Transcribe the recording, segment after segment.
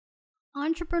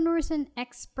Entrepreneurs and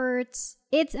experts,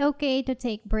 it's okay to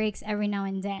take breaks every now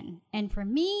and then. And for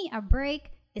me, a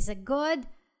break is a good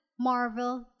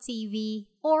Marvel TV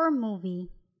or movie.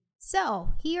 So,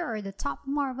 here are the top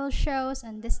Marvel shows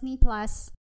on Disney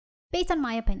Plus based on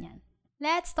my opinion.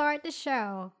 Let's start the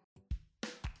show.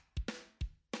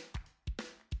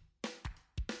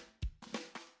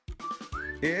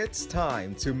 It's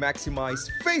time to maximize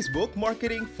Facebook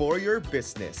marketing for your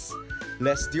business.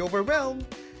 Less the overwhelm.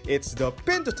 It's the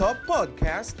Pin to Top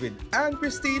podcast with Anne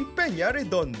Christine Peña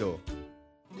Redondo.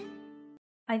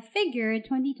 I figured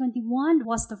 2021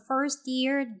 was the first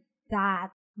year that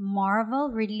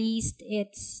Marvel released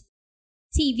its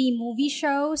TV movie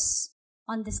shows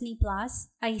on Disney Plus.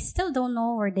 I still don't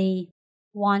know where they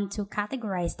want to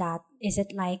categorize that. Is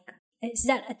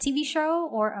that a TV show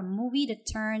or a movie that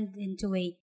turned into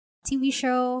a TV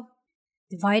show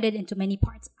divided into many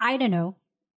parts? I don't know.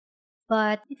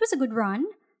 But it was a good run.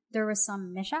 There were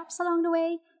some mishaps along the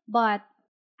way. But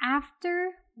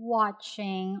after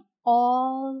watching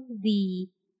all the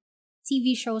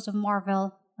TV shows of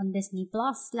Marvel on Disney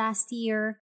Plus last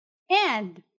year,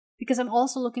 and because I'm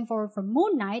also looking forward for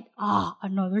Moon Knight,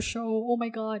 another show. Oh my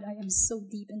god, I am so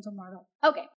deep into Marvel.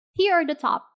 Okay, here are the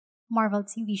top Marvel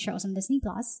TV shows on Disney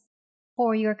Plus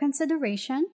for your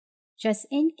consideration, just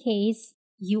in case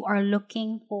you are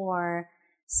looking for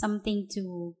something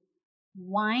to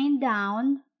wind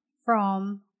down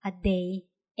from a day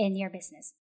in your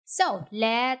business. So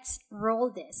let's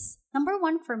roll this. Number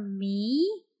one for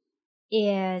me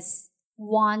is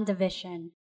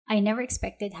WandaVision. I never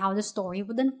expected how the story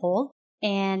would unfold,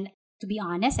 and to be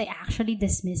honest, I actually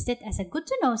dismissed it as a good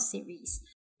to know series,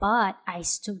 but I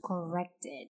stood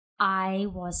corrected. I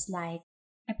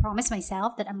promised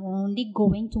myself that I'm only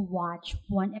going to watch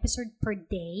one episode per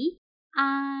day.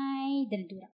 I didn't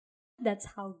do that. That's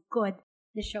how good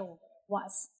the show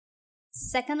was.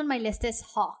 Second on my list is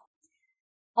Hawk.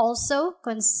 Also,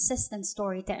 consistent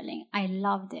storytelling. I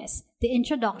love this. The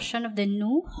introduction of the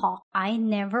new Hawkeye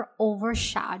never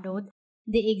overshadowed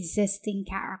the existing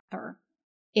character.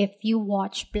 If you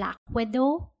watch Black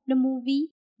Widow, the movie,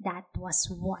 that was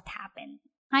what happened.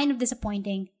 Kind of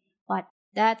disappointing, but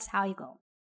that's how you go.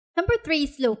 Number 3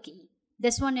 is Loki.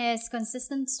 This one is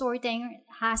consistent storytelling,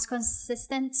 has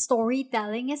consistent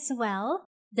storytelling as well.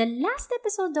 The last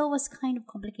episode though was kind of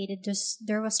complicated.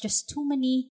 There was just too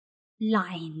many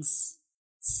lines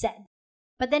said.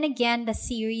 But then again, the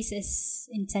series is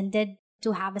intended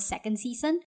to have a second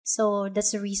season. So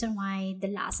that's the reason why the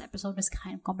last episode was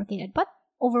kind of complicated. But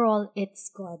overall, it's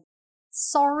good.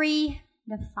 Sorry,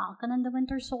 The Falcon and the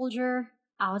Winter Soldier,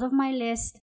 out of my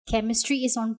list. Chemistry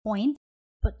is on point,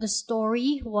 but the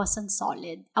story wasn't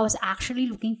solid. I was actually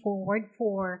looking forward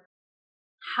for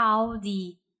how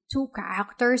the two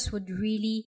characters would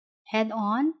really head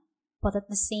on, but at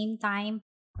the same time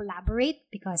collaborate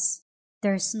because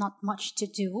there's not much to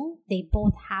do. They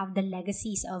both have the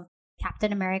legacies of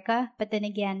Captain America, but then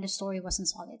again, the story wasn't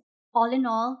solid. All in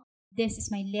all, this is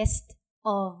my list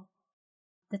of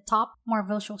the top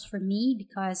Marvel shows for me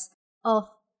because of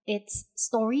its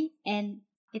story and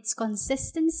its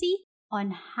consistency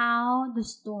on how the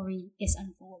story is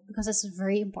unfolded, because it's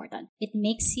very important. It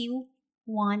makes you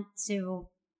want to.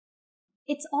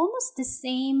 It's almost the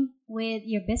same with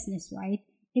your business, right?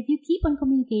 If you keep on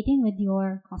communicating with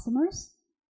your customers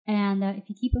and if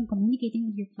you keep on communicating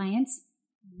with your clients,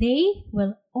 they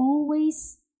will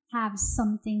always have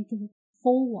something to look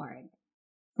forward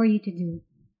for you to do.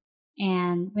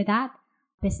 And with that,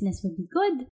 business will be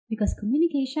good because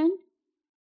communication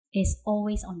is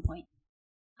always on point.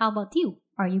 How about you?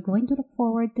 Are you going to look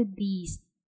forward to these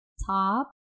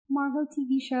top Marvel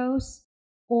TV shows,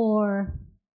 or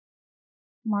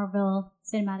Marvel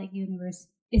Cinematic Universe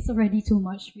is already too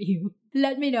much for you?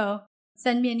 Let me know.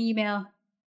 Send me an email,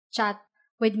 chat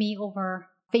with me over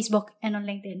Facebook and on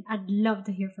LinkedIn. I'd love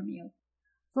to hear from you.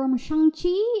 From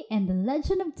Shang-Chi and the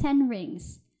Legend of Ten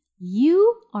Rings,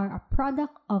 you are a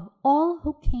product of all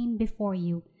who came before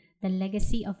you, the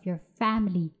legacy of your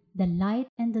family, the light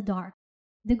and the dark,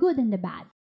 the good and the bad.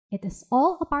 It is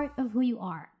all a part of who you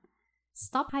are.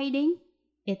 Stop hiding.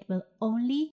 It will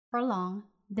only prolong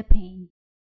the pain.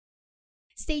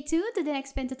 Stay tuned to the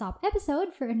next Pin to Top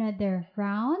episode for another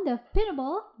round of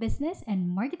pinnable business and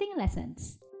marketing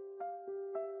lessons.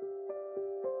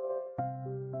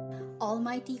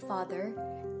 Almighty Father,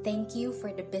 thank you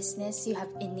for the business you have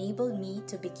enabled me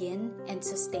to begin and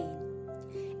sustain.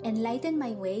 Enlighten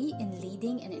my way in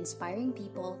leading and inspiring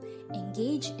people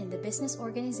engage in the business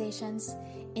organizations,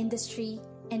 industry,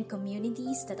 and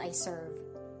communities that I serve.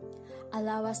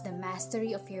 Allow us the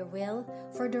mastery of your will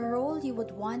for the role you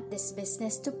would want this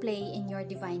business to play in your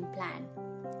divine plan.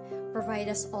 Provide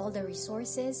us all the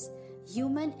resources,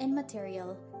 human and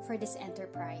material, for this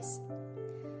enterprise.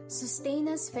 Sustain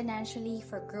us financially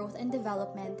for growth and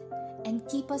development, and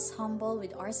keep us humble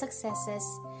with our successes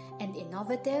and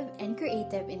innovative and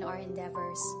creative in our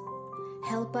endeavors.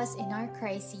 Help us in our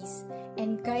crises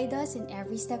and guide us in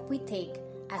every step we take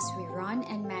as we run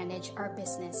and manage our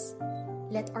business.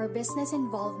 Let our business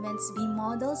involvements be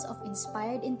models of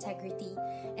inspired integrity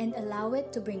and allow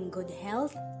it to bring good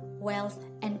health, wealth,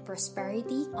 and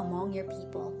prosperity among your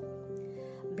people.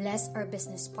 Bless our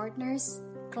business partners,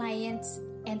 clients,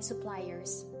 and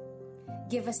suppliers.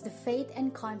 Give us the faith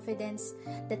and confidence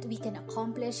that we can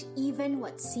accomplish even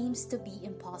what seems to be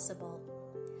impossible.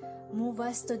 Move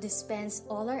us to dispense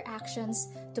all our actions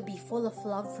to be full of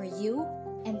love for you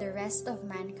and the rest of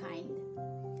mankind.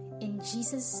 In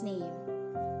Jesus' name,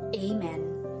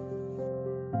 Amen.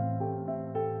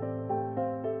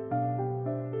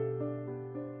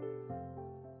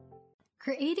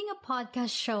 Creating a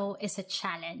podcast show is a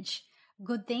challenge.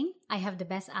 Good thing I have the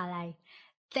best ally.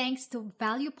 Thanks to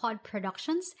ValuePod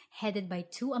Productions, headed by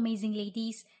two amazing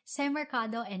ladies, Sam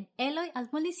Mercado and Eloy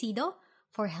Almolicido,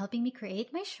 for helping me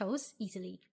create my shows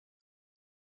easily.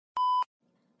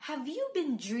 Have you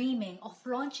been dreaming of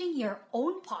launching your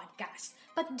own podcast,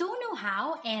 but don't know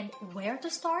how and where to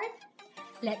start?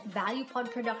 Let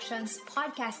ValuePod Productions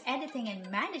podcast editing and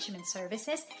management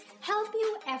services help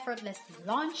you effortlessly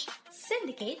launch,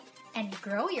 syndicate, and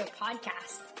grow your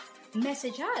podcast.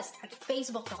 Message us at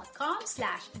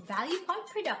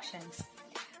facebook.com/ValuePodProductions.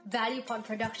 ValuePod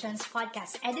Productions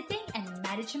podcast editing and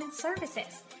management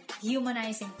services,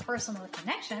 humanizing personal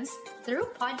connections through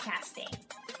podcasting.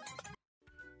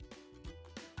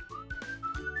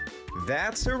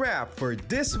 That's a wrap for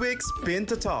this week's Pin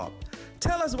to Top.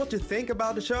 Tell us what you think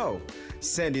about the show.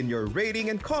 Send in your rating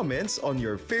and comments on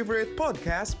your favorite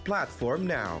podcast platform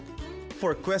now.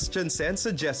 For questions and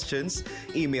suggestions,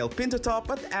 email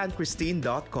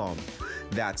pintotop@AnnChristine.com.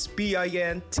 That's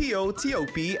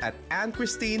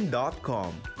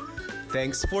PINTOTOP@AnnChristine.com.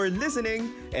 Thanks for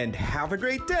listening and have a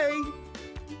great day!